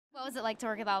What was it like to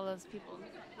work with all those people?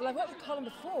 Well, I've worked with Colin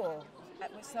before,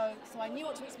 so I knew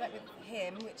what to expect with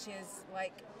him, which is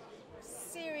like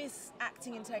serious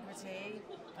acting integrity,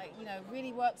 like, you know,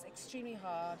 really works extremely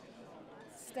hard,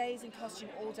 stays in costume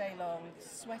all day long,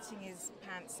 sweating his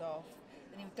pants off,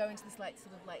 and he would go into this like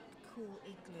sort of like cool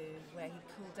igloo where he'd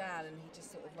cool down, and he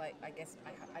just sort of like, I guess,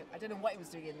 I don't know what he was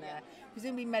doing in there,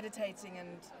 presumably meditating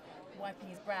and wiping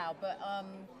his brow, but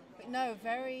no,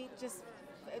 very just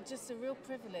a real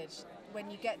privilege when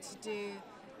you get to do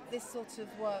this sort of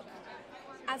work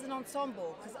as an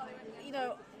ensemble, because, you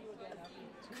know,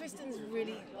 Kristen's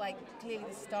really like clearly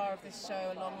the star of this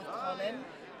show along with Colin,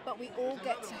 but we all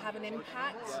get to have an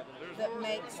impact that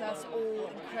makes us all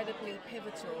incredibly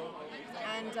pivotal,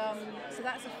 and so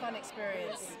that's a fun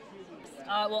experience.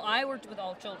 Well, I worked with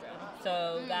all children,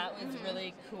 so that was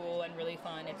really cool and really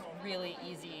fun. It's really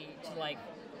easy to like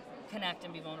connect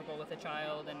and be vulnerable with a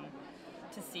child, and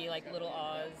to see like little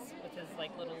Oz with his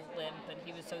like little limp, and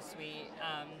he was so sweet.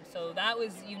 So that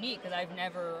was unique because I've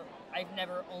never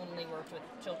only worked with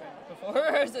children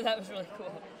before, so that was really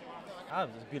cool. Oh,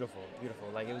 it was beautiful, beautiful.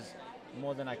 Like, it was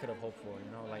more than I could have hoped for.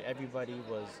 You know, like everybody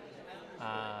was,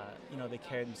 you know, they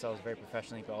carried themselves very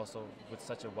professionally, but also with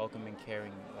such a welcoming,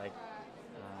 caring like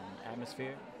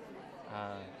atmosphere.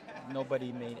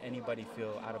 Nobody made anybody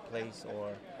feel out of place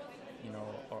or, you know,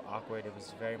 or awkward. It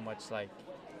was very much like,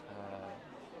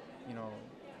 you know,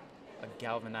 a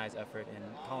galvanized effort, and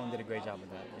Colin did a great job of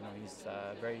that. You know, he's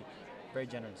very, very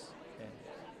generous. Yeah.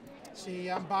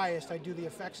 See, I'm biased. I do the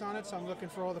effects on it, so I'm looking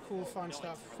for all the cool, fun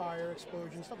stuff, fire,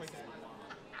 explosions, stuff like that.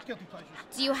 Guilty pleasures.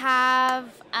 Do you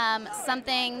have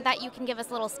something that you can give us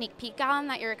a little sneak peek on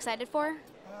that you're excited for?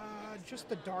 Just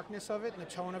the darkness of it and the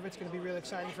tone of it's going to be really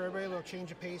exciting for everybody. A little change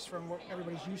of pace from what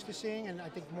everybody's used to seeing, and I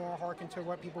think more harken to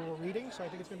what people were reading. So I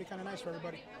think it's going to be kind of nice for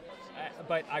everybody.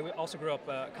 But I also grew up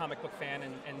a comic book fan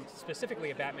and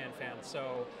specifically a Batman fan.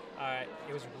 So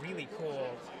it was really cool,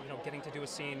 you know, getting to do a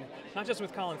scene not just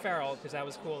with Colin Farrell, because that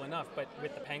was cool enough, but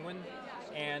with the Penguin,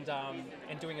 and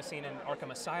doing a scene in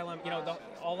Arkham Asylum. You know,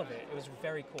 all of it. It was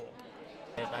very cool.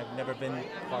 I've never been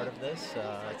part of this.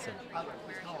 It's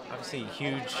obviously a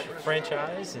huge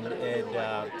franchise, and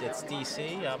it's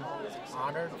DC. I'm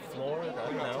honored, floored. I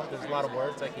don't know. There's a lot of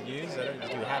words I could use.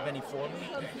 Do you have any for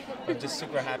me? I'm just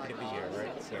super happy to be here,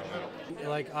 right? So,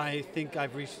 like, I think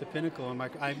I've reached the pinnacle.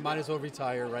 I might as well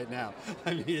retire right now.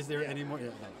 I mean, is there any more? Yeah,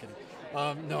 no, I'm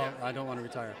kidding. No, I don't want to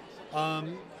retire.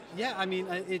 Yeah, I mean,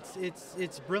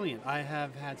 it's brilliant. I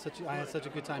had such a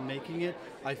good time making it.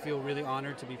 I feel really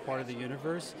honored to be part of the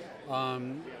universe.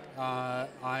 You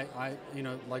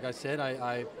know, like I said,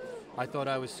 I thought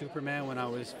I was Superman when I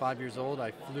was 5 years old.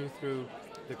 I flew through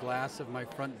the glass of my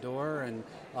front door, and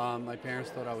my parents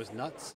thought I was nuts.